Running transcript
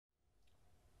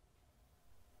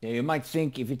Yeah, you might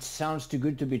think if it sounds too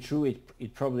good to be true,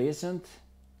 it probably isn't.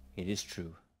 It is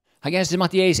true. Hi guys, it's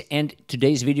Mattiace, and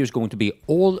today's video is going to be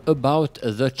all about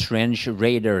the Trench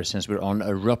Raider, since we're on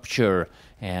a rupture,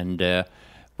 and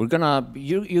you're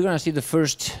gonna see the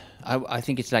first, I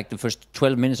think it's like the first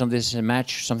 12 minutes of this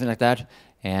match, something like that,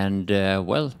 and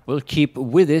well, we'll keep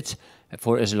with it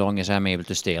for as long as I'm able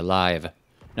to stay alive.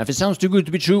 Now, if it sounds too good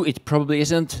to be true, it probably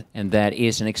isn't, and that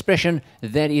is an expression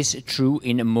that is true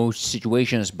in most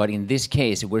situations, but in this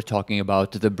case, we're talking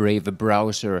about the Brave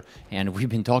browser, and we've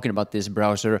been talking about this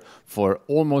browser for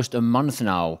almost a month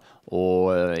now,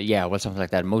 or yeah, well, something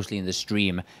like that, mostly in the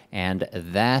stream, and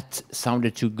that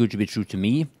sounded too good to be true to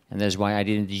me, and that's why I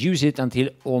didn't use it until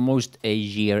almost a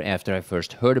year after I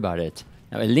first heard about it.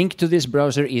 Now, a link to this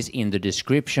browser is in the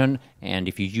description, and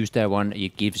if you use that one,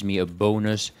 it gives me a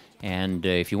bonus. And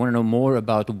if you want to know more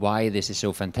about why this is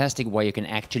so fantastic, why you can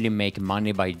actually make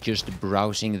money by just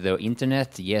browsing the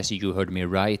internet, yes, you heard me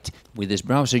right. With this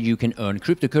browser, you can earn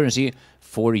cryptocurrency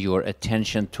for your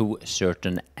attention to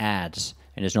certain ads.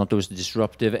 And it's not those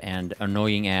disruptive and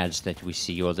annoying ads that we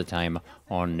see all the time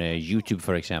on YouTube,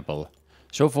 for example.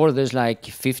 So far, there's like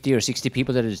 50 or 60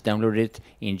 people that has downloaded it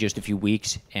in just a few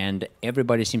weeks, and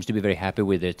everybody seems to be very happy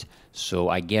with it. So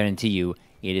I guarantee you,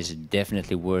 it is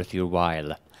definitely worth your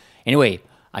while. Anyway,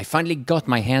 I finally got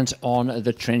my hands on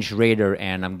the Trench Raider,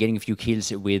 and I'm getting a few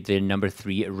kills with the number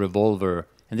 3 revolver.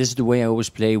 And this is the way I always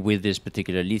play with this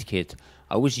particular elite kit.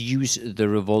 I always use the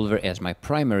revolver as my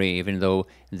primary, even though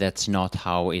that's not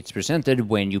how it's presented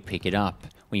when you pick it up.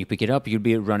 When you pick it up, you'll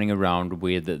be running around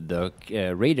with the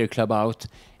Raider Club out,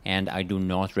 and I do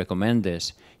not recommend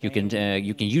this. You can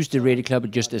use the Raider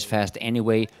Club just as fast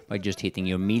anyway by just hitting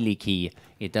your melee key.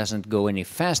 It doesn't go any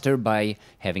faster by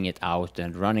having it out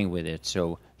and running with it,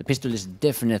 so the pistol is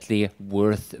definitely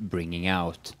worth bringing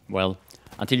out. Well,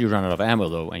 until you run out of ammo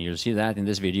though, and you'll see that in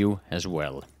this video as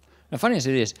well. Now, funny as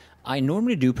it is, I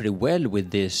normally do pretty well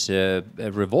with this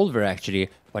revolver actually,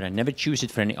 but I never choose it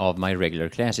for any of my regular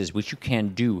classes, which you can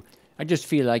do. I just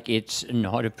feel like it's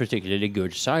not a particularly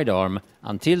good sidearm,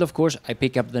 until of course I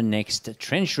pick up the next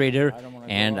Trench Raider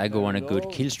and I go on a good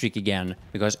kill streak again,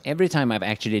 because every time I've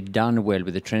actually done well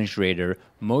with the Trench Raider,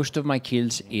 most of my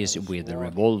kills is with the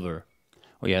revolver.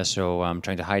 Oh yeah, so I'm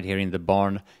trying to hide here in the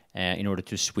barn in order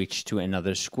to switch to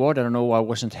another squad. I don't know, I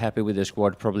wasn't happy with the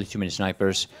squad, probably too many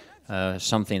snipers,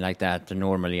 something like that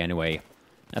normally anyway.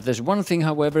 Now, if there's one thing,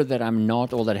 however, that I'm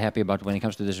not all that happy about when it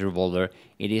comes to this revolver,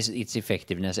 it is its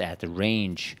effectiveness at the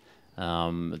range.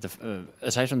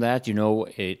 Aside from that, you know,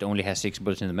 it only has 6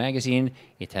 bullets in the magazine,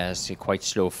 it has a quite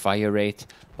slow fire rate,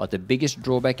 but the biggest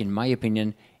drawback, in my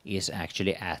opinion, is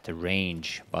actually at the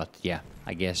range. But yeah,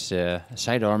 I guess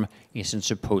sidearm isn't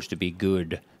supposed to be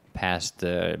good past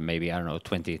maybe, I don't know,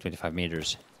 20-25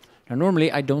 meters. Now,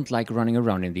 normally I don't like running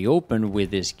around in the open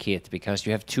with this kit because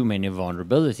you have too many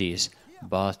vulnerabilities.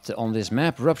 But on this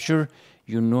map, Rupture,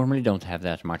 you normally don't have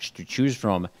that much to choose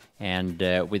from, and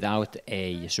without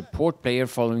a support player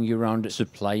following you around,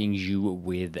 supplying you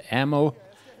with ammo,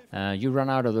 you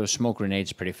run out of those smoke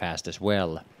grenades pretty fast as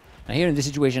well. Now here in this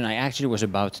situation, I actually was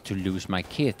about to lose my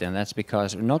kit, and that's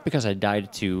because, not because I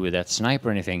died to that sniper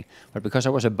or anything, but because I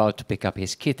was about to pick up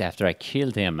his kit after I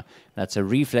killed him. That's a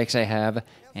reflex I have,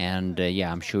 and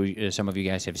yeah, I'm sure some of you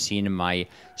guys have seen my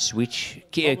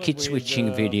kit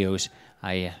switching videos.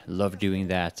 I love doing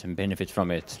that and benefit from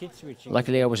it.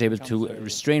 Luckily, I was able to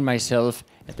restrain myself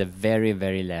at the very,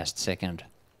 very last second.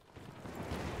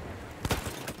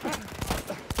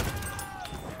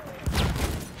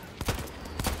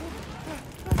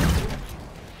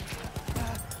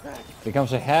 It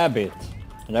becomes a habit,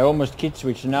 and I almost kit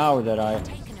switch now that I...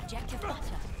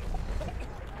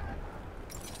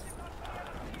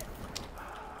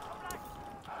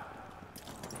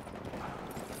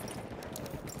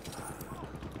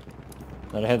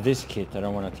 That I have this kit, I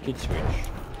don't want to kit switch.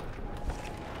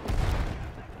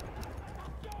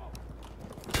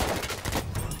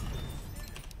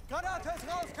 Granate ist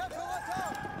raus, Köpfe runter!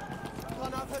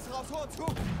 Granate ist raus, hoch zu!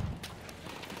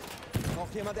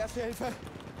 Braucht jemand Erste Hilfe?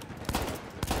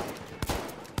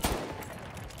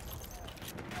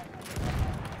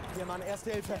 Hier, Mann,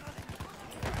 Erste Hilfe!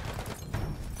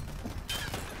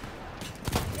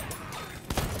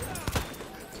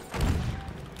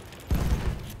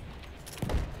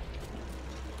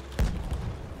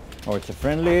 Oh, it's a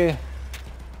friendly.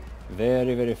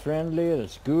 Very, very friendly.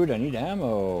 That's good. I need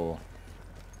ammo.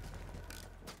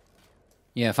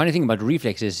 Yeah, funny thing about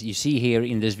reflexes, you see here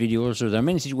in this video also, there are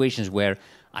many situations where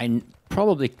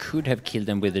probably could have killed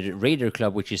them with a Raider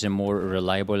Club, which is a more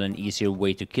reliable and easier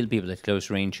way to kill people at close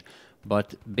range.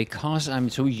 But because I'm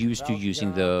so used to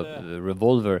using the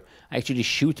revolver, I actually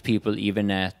shoot people even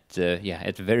at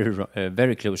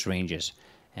very close ranges.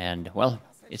 And well,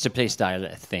 it's a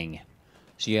playstyle thing.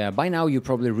 So yeah, by now you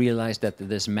probably realized that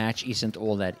this match isn't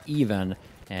all that even,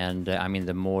 and I'm in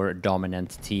the more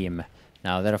dominant team.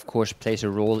 Now that of course plays a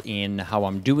role in how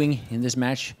I'm doing in this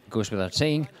match, goes without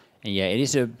saying. And yeah, it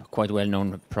is a quite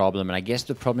well-known problem, and I guess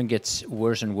the problem gets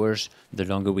worse and worse the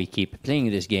longer we keep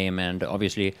playing this game, and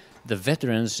obviously the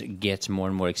veterans get more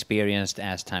and more experienced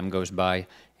as time goes by,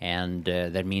 and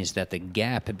that means that the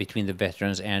gap between the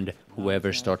veterans and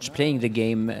whoever starts playing the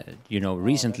game,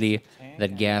 recently,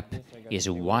 that gap is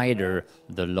wider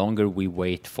the longer we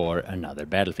wait for another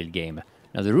Battlefield game.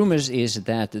 Now, the rumors is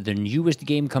that the newest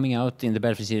game coming out in the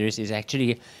Battlefield series is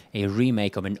actually a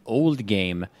remake of an old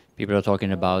game. People are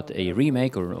talking about a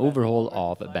remake or an overhaul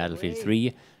of Battlefield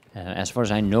 3. As far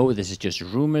as I know, this is just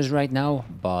rumors right now,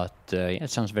 but it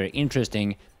sounds very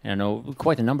interesting. And I know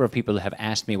quite a number of people have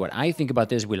asked me what I think about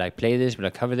this. Will I play this? Will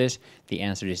I cover this? The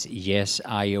answer is yes,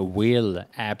 I will.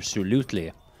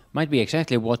 Absolutely. Might be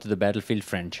exactly what the Battlefield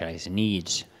franchise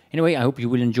needs. Anyway, I hope you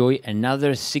will enjoy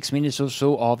another 6 minutes or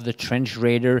so of the Trench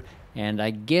Raider, and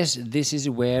I guess this is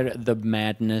where the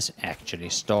madness actually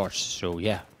starts. So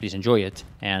yeah, please enjoy it,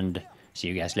 and see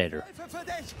you guys later.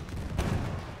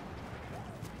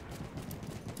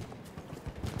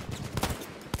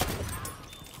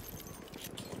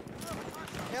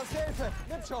 Erste Hilfe,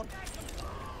 nimm schon.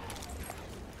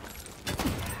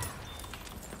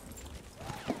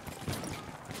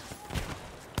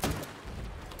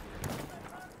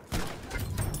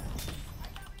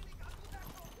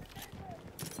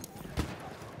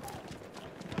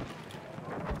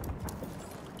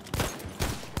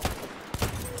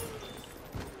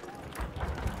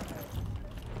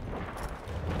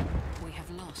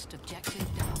 Objective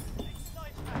down.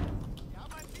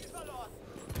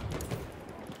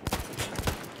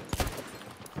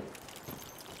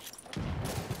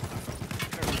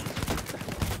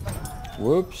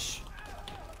 Whoops.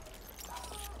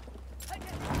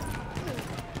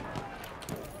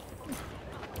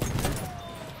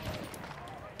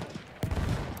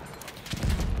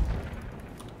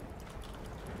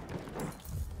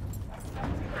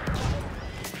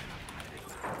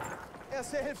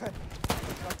 Erste Hilfe.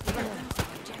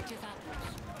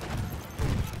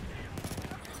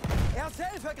 Erste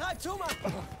Hilfe, greif zu,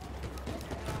 Mann!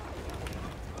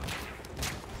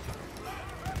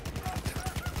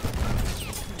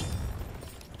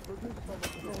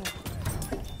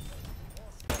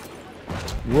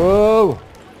 Whoa!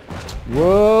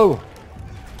 Whoa!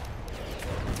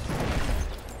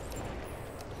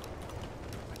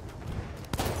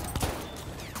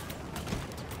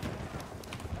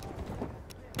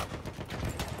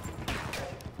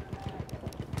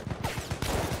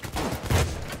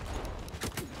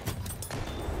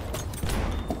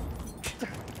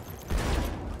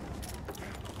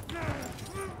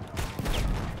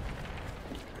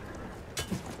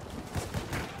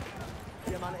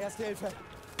 Hier, Mann, Erste Hilfe.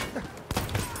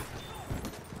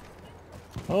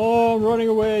 Oh, I'm running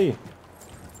away!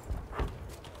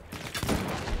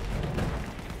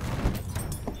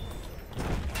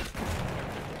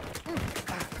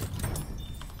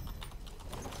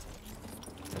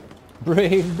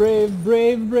 Brave, brave,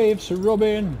 brave, brave Sir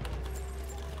Robin!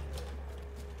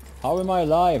 How am I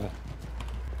alive?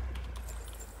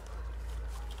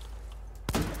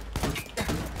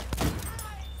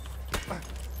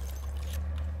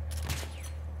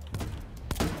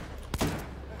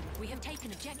 We have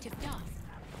taken objective Duff.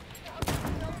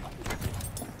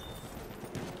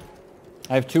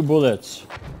 I have 2 bullets.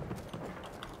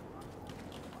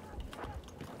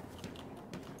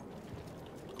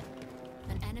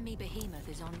 An enemy behemoth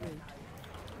is en route.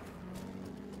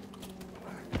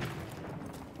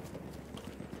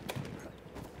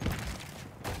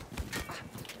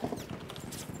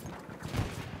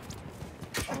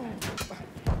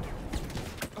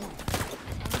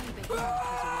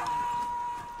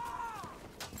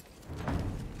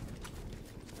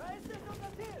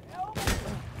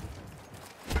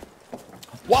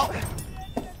 Wow!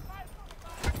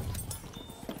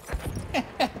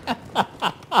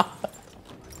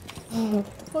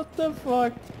 What the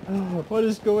fuck? What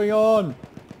is going on?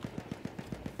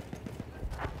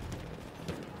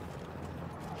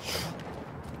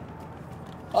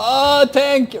 Ah,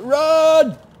 tank!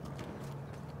 Run!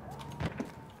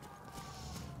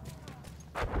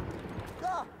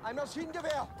 Da, ein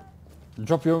Maschinengewehr.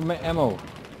 Drop your ammo.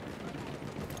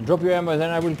 Drop your ammo,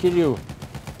 then I will kill you.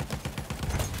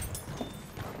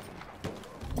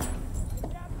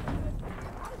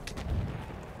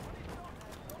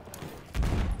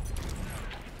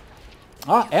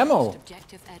 Ah, You have ammo! lost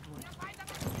Objective Edward.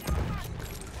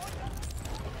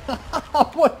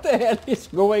 What the hell is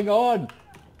going on?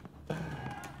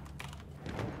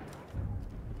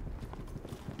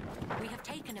 We have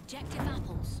taken Objective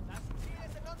Apples.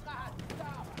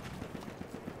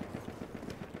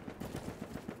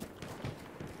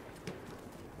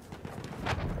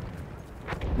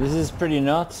 This is pretty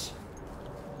nuts.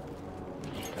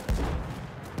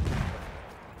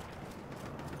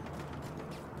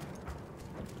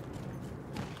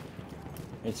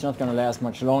 It's not gonna last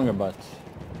much longer, but...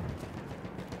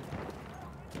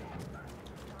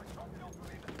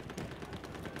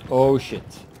 Oh shit.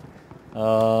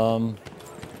 Damit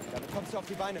kommst du auf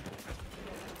die Beine.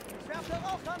 Ich werfe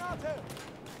Rauchgranate!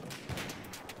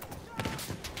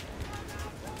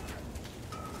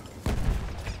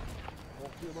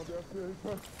 Braucht jemand erste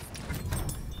Hilfe?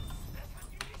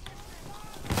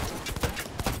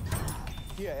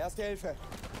 Hier, erste Hilfe.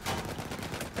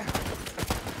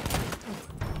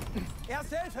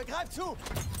 Erste Hilfe, greif zu!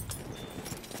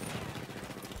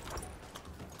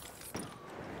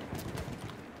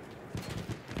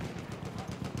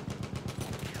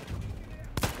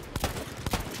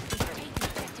 Taken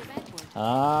Objective Edward.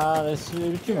 Ah, that's a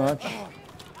little too much.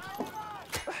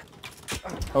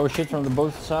 Oh shit, from the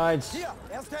both sides. Hier,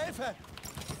 erste Hilfe!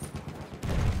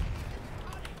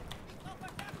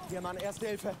 Hier, Mann, erste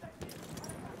Hilfe.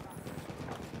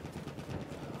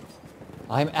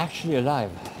 I'm actually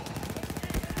alive.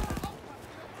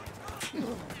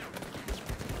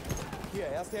 Hier,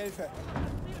 erste Hilfe.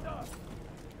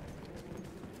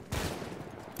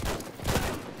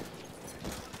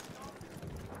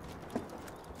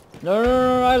 No, no,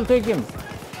 no, no, I'll take him.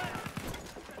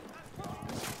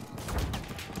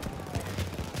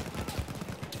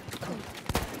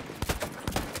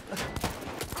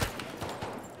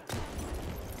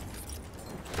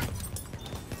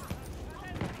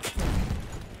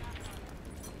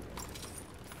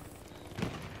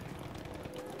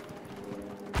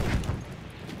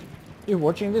 You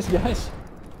watching this, guys?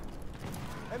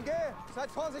 MG, seid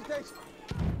vorsichtig!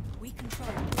 We control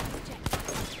Objective.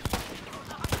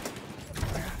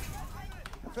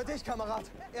 Für dich, Kamerad.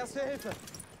 Erste Hilfe.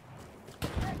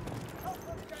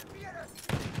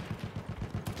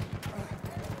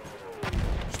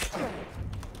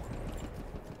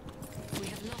 We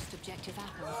have lost Objective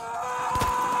Apples.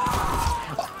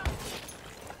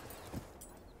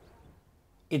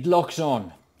 It locks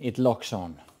on. It locks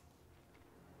on.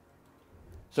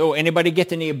 So anybody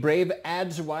get any Brave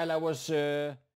ads while I was